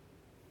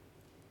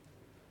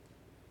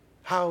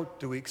 How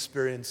do we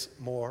experience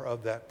more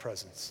of that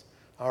presence?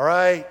 All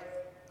right,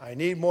 I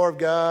need more of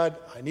God.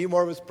 I need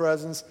more of his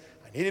presence.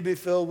 I need to be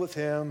filled with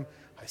him.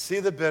 I see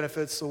the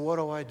benefits, so what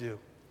do I do?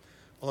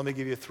 Well, let me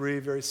give you 3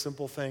 very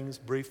simple things,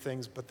 brief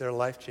things, but they're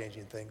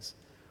life-changing things.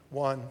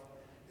 One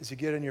is you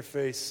get in your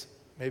face,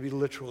 maybe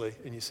literally,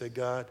 and you say,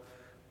 God,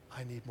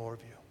 I need more of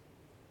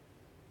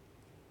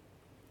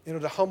you.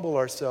 To humble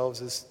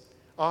ourselves is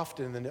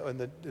often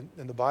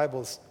in the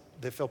Bible,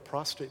 they fell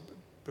prostrate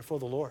before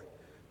the Lord.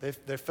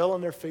 They fell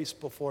on their face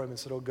before him and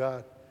said, oh,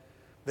 God.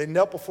 They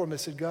knelt before him and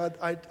said, God,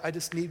 I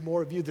just need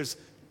more of you. There's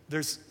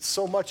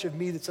so much of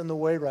me that's in the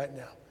way right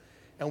now.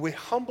 And we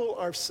humble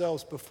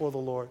ourselves before the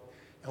Lord.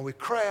 And we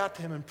cry out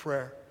to him in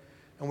prayer.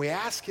 And we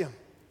ask him.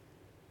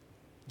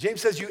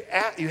 James says, you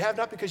have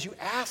not because you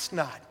ask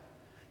not.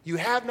 You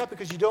have not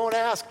because you don't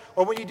ask.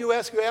 Or when you do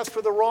ask, you ask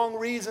for the wrong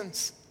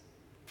reasons,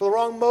 for the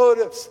wrong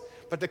motives.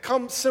 But to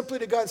come simply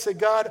to God and say,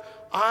 God,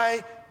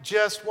 I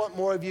just want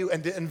more of you.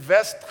 And to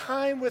invest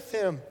time with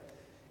him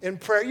in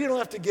prayer. You don't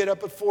have to get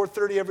up at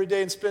 4:30 every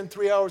day and spend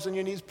 3 hours on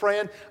your knees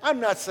praying. I'm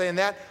not saying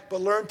that.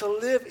 But learn to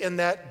live in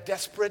that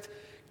desperate,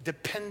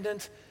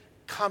 dependent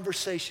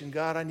conversation.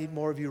 God, I need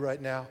more of you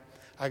right now.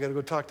 I got to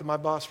go talk to my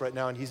boss right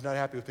now, and he's not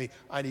happy with me.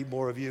 I need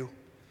more of you.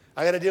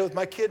 I got to deal with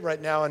my kid right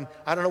now, and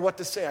I don't know what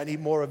to say. I need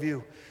more of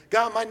you.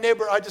 God, my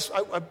neighbor, I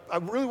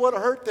really want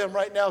to hurt them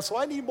right now, so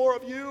I need more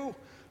of you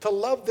to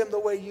love them the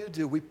way you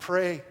do. We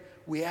pray.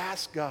 We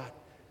ask God.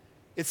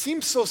 It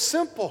seems so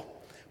simple,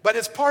 but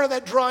it's part of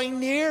that drawing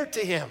near to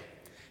him,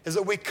 is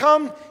that we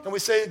come and we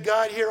say,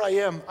 God, here I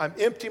am. I'm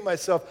emptying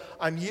myself.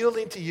 I'm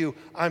yielding to you.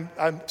 I'm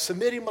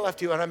submitting my life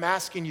to you, and I'm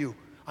asking you.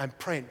 I'm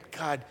praying,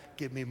 God,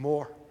 give me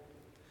more.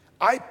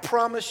 I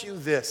promise you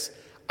this.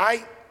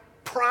 I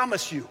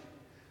promise you.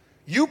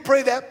 You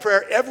pray that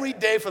prayer every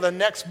day for the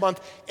next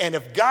month, and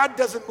if God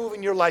doesn't move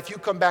in your life, you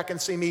come back and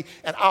see me,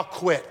 and I'll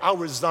quit. I'll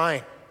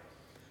resign.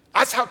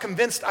 That's how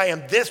convinced I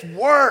am. This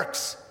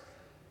works.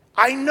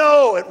 I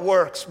know it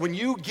works when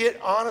you get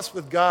honest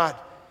with God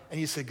and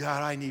you say,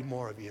 God, I need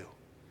more of you.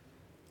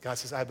 God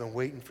says, I've been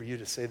waiting for you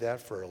to say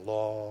that for a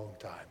long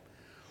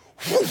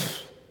time.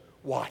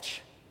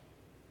 Watch.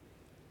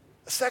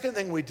 The second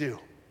thing we do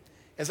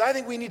is I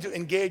think we need to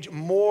engage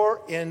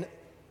more in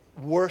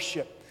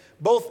worship,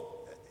 both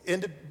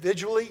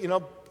individually,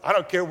 I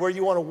don't care where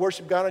you want to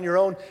worship God on your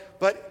own,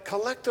 but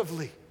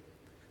collectively.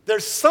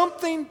 There's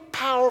something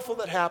powerful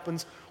that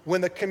happens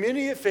when the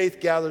community of faith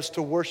gathers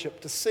to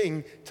worship, to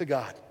sing to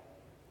God.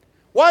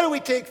 Why do we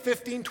take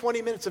 15,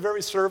 20 minutes of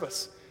every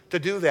service to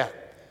do that?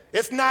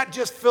 It's not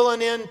just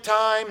filling in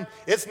time.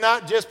 It's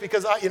not just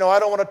because, I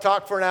don't want to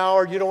talk for an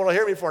hour. You don't want to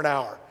hear me for an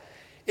hour.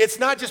 It's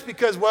not just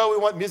because, we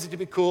want music to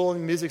be cool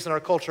and music's in our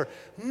culture.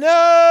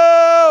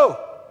 No!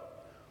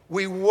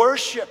 We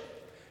worship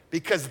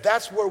because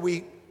that's where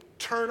we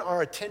turn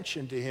our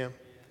attention to Him.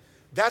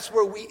 That's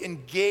where we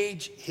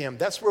engage Him.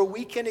 That's where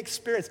we can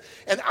experience.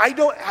 And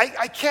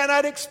I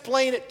cannot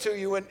explain it to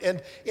you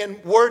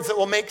in words that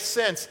will make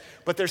sense,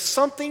 but there's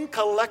something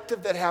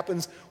collective that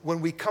happens when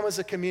we come as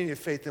a community of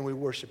faith and we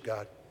worship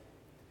God.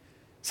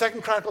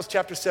 2 Chronicles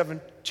chapter 7,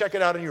 check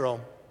it out on your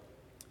own.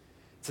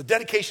 It's a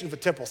dedication of the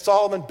temple.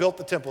 Solomon built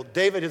the temple.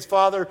 David, his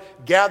father,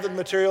 gathered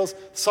materials.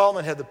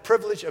 Solomon had the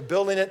privilege of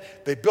building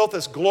it. They built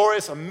this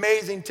glorious,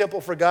 amazing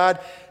temple for God.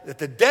 At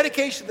the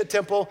dedication of the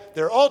temple,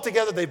 they're all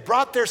together. They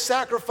brought their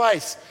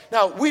sacrifice.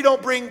 Now, we don't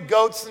bring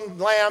goats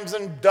and lambs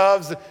and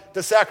doves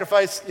to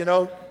sacrifice,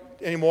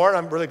 anymore. And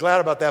I'm really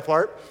glad about that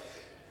part.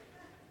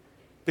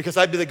 Because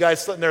I'd be the guy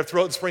slitting their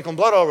throat and sprinkling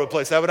blood all over the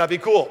place. That would not be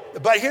cool.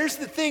 But here's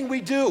the thing we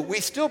do. We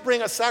still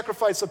bring a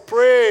sacrifice of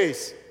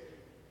praise.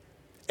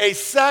 A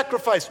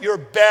sacrifice, your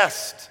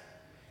best,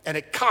 and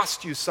it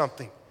costs you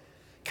something.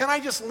 Can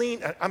I just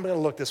lean? I'm going to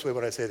look this way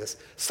when I say this.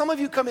 Some of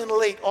you come in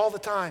late all the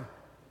time,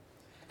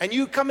 and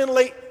you come in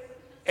late,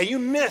 and you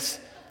miss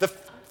the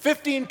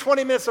 15,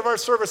 20 minutes of our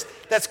service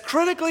that's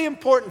critically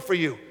important for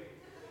you.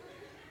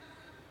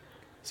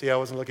 See, I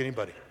wasn't looking at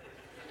anybody.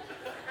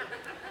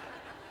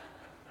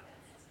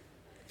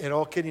 And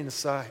all kidding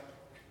aside,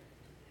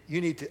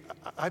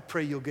 I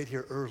pray you'll get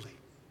here early.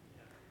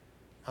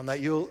 And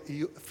that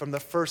you from the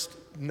first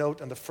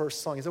note and the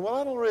first song, you say,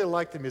 I don't really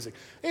like the music.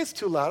 It's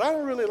too loud. I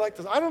don't really like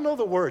this. I don't know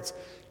the words.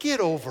 Get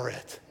over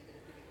it.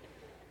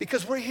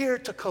 Because we're here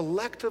to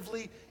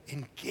collectively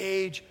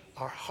engage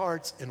our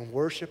hearts in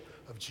worship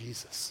of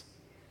Jesus.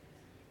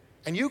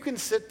 And you can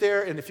sit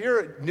there, and if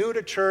you're new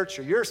to church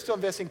or you're still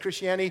investing in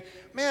Christianity,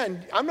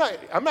 man,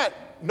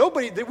 we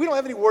don't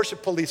have any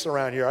worship police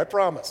around here, I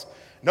promise.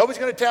 Nobody's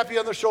going to tap you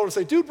on the shoulder and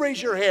say, dude,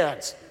 raise your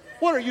hands.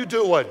 What are you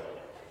doing?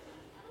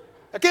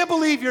 I can't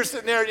believe you're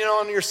sitting there,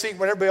 on your seat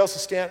when everybody else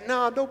is standing.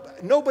 No,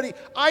 nobody.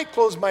 I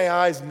close my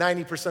eyes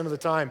 90% of the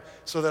time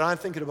so that I'm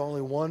thinking of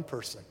only one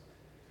person.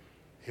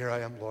 Here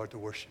I am, Lord, to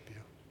worship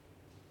you.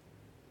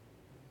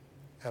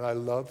 And I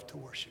love to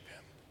worship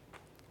Him.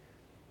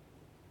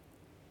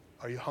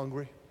 Are you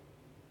hungry?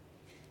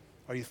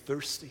 Are you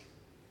thirsty?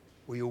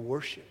 Will you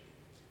worship?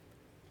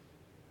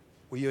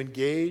 Will you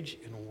engage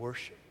in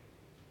worship?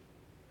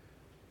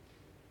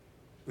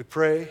 We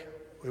pray.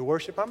 We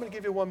worship. I'm going to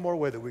give you one more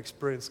way that we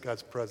experience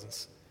God's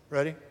presence.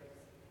 Ready?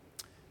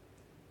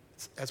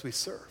 It's as we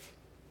serve.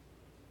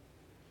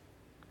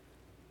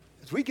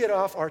 As we get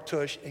off our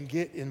tush and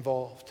get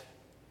involved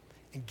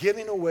in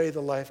giving away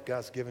the life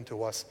God's given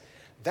to us,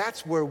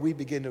 that's where we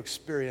begin to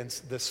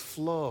experience this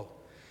flow.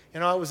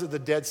 I was at the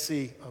Dead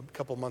Sea a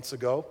couple months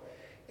ago,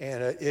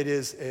 and it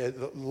is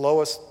the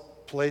lowest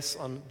place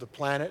on the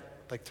planet,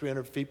 like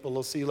 300 feet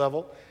below sea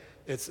level.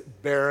 It's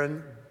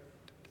barren,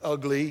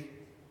 ugly,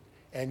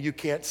 and you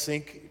can't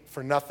sink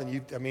for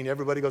nothing.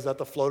 Everybody goes out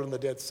to float in the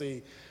Dead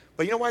Sea.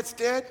 But you know why it's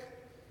dead?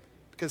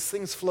 Because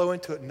things flow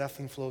into it and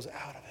nothing flows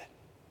out of it.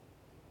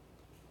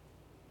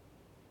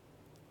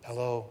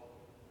 Hello.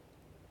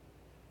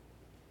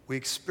 We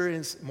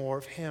experience more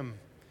of Him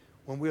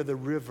when we're the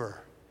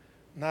river,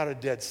 not a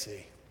Dead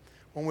Sea.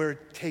 When we're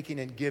taking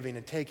and giving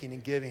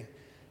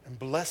and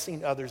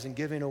blessing others and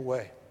giving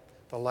away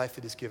the life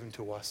that is given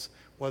to us.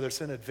 Whether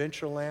it's in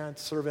Adventureland,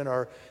 serving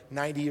our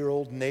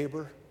 90-year-old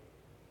neighbor,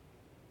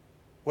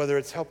 whether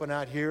it's helping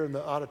out here in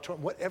the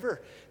auditorium,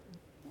 whatever,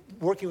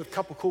 working with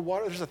Cup of Cool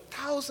Water, there's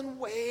 1,000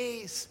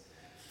 ways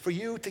for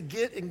you to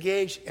get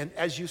engaged. And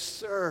as you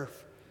serve,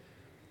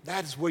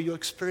 that is where you'll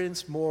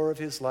experience more of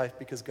His life,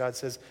 because God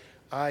says,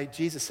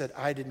 Jesus said,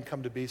 I didn't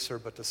come to be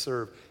served, but to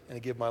serve and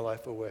to give my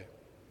life away.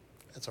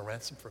 That's a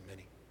ransom for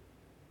many.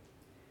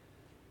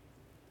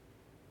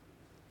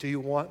 Do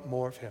you want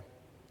more of Him?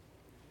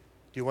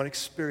 Do you want to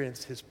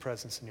experience His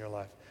presence in your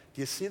life?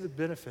 Do you see the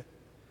benefit?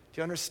 Do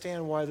you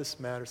understand why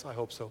this matters? I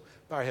hope so.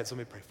 Bow your heads. Let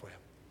me pray for you.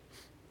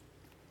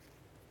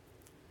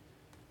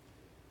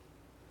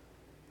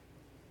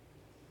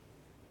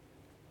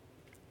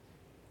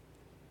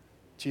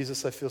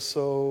 Jesus, I feel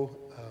so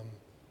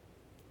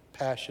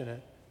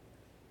passionate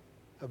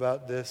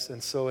about this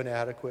and so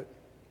inadequate.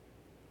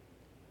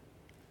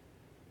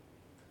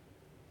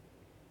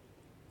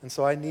 And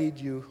so I need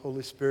you,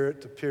 Holy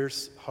Spirit, to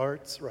pierce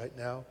hearts right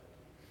now,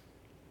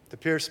 to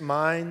pierce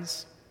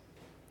minds,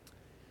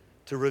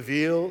 to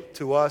reveal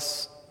to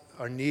us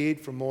our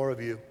need for more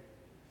of you.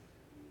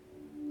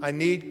 I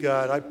need,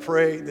 God, I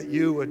pray that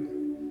you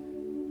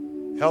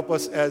would help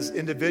us as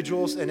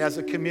individuals and as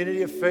a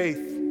community of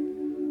faith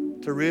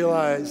to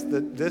realize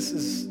that this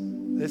is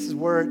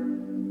where it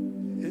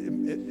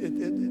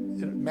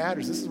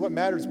matters. This is what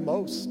matters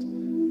most.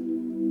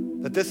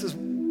 that this is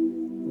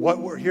what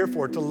we're here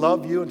for, to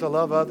love you and to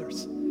love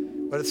others.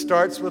 But it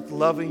starts with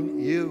loving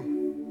you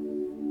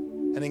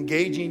and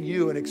engaging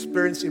you and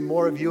experiencing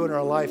more of you in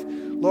our life.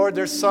 Lord,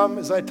 there's some,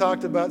 as I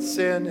talked about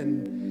sin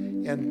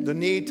and the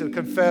need to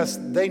confess,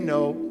 they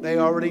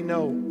already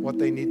know what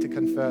they need to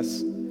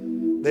confess.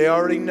 They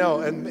already know.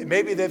 And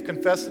maybe they've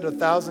confessed it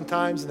 1,000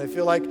 times and they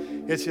feel like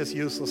it's just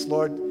useless.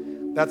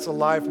 Lord, that's a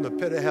lie from the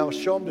pit of hell.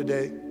 Show them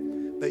today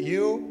that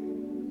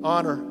you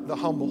honor the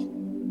humble.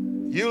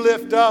 You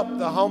lift up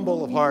the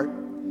humble of heart.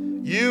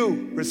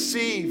 You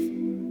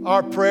receive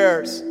our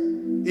prayers.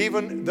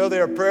 Even though they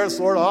are prayers,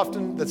 Lord,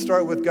 often that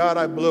start with, God,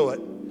 I blew it.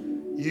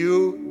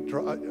 You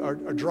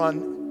are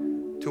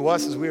drawn to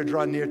us as we are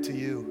drawn near to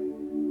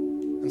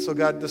you. And so,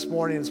 God, this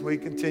morning as we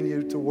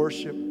continue to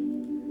worship,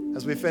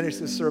 as we finish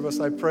this service,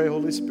 I pray,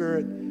 Holy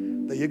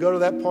Spirit, that you go to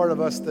that part of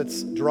us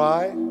that's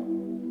dry,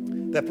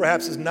 that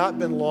perhaps has not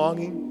been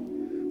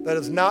longing, that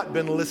has not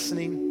been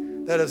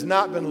listening, that has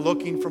not been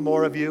looking for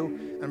more of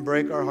you, and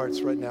break our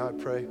hearts right now, I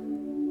pray.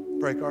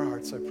 Break our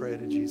hearts, I pray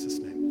it in Jesus'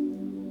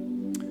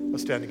 name.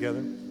 Let's stand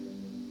together.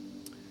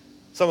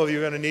 Some of you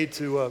are going to need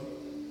to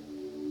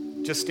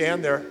just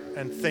stand there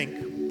and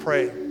think,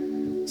 pray.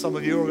 Some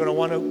of you are going to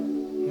want to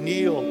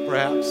kneel,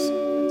 perhaps.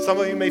 Some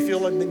of you may feel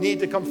the need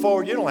to come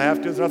forward. You don't have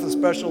to. There's nothing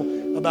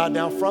special about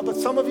down front. But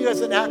some of you,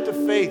 as an act of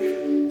faith,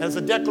 as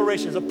a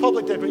declaration, as a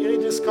public declaration, you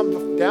need to just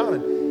come down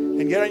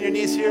and get on your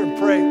knees here and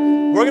pray.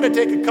 We're going to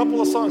take a couple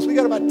of songs. We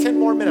got about 10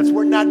 more minutes.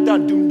 We're not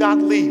done. Do not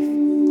leave.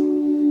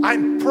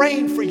 I'm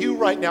praying for you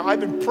right now. I've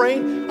been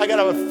praying. I got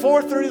up at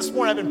 4:30 this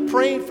morning. I've been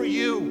praying for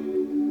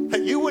you,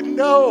 that you would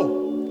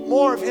know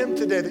more of him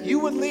today, that you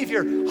would leave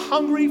here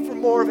hungry for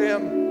more of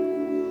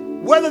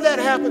him. Whether that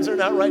happens or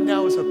not right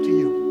now is up to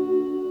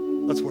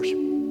you. Let's worship.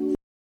 You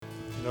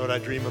know what I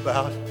dream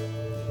about?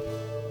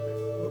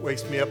 What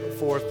wakes me up at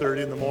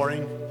 4:30 in the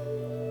morning?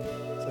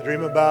 So I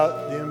dream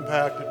about the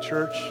impact of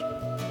church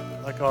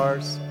like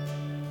ours.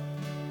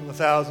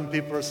 1,000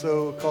 people or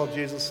so call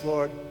Jesus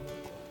Lord.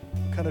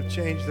 What kind of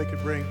change they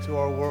could bring to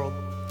our world,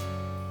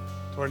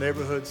 to our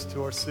neighborhoods,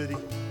 to our city.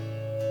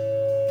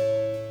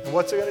 And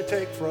what's it going to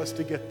take for us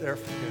to get there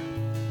from here?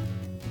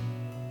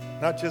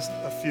 Not just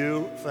a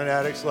few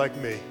fanatics like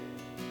me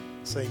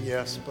saying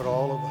yes, but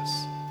all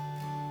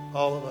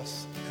of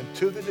us. And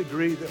to the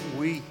degree that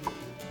we,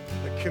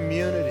 the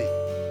community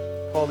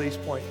called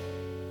East Point,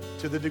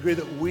 to the degree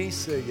that we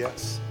say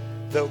yes,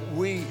 that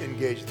we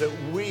engage, that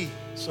we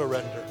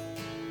surrender,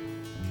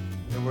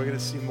 then we're going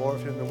to see more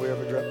of him than we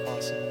ever dreamt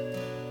possible.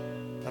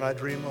 And I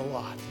dream a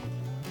lot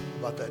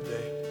about that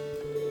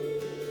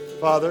day.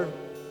 Father,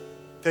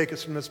 take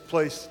us from this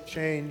place of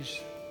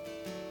change,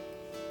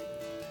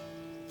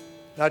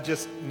 not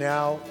just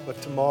now,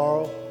 but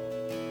tomorrow,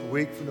 a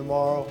week from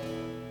tomorrow.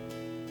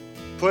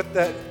 Put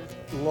that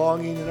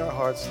longing in our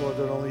hearts, Lord,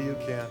 that only you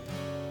can,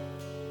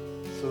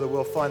 so that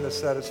we'll find the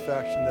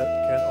satisfaction that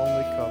can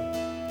only come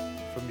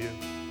from you.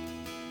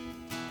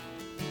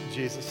 In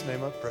Jesus'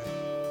 name I pray.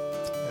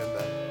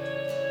 Amen.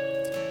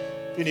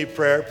 If you need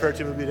prayer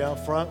team will be down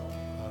front.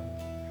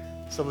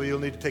 Some of you will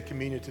need to take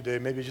communion today.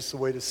 Maybe just a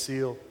way to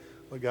seal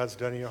what God's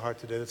done in your heart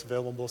today. That's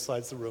available on both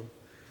sides of the room.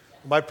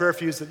 My prayer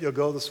for you is that you'll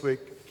go this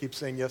week. Keep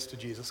saying yes to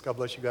Jesus. God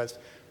bless you guys.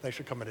 Thanks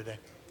for coming today.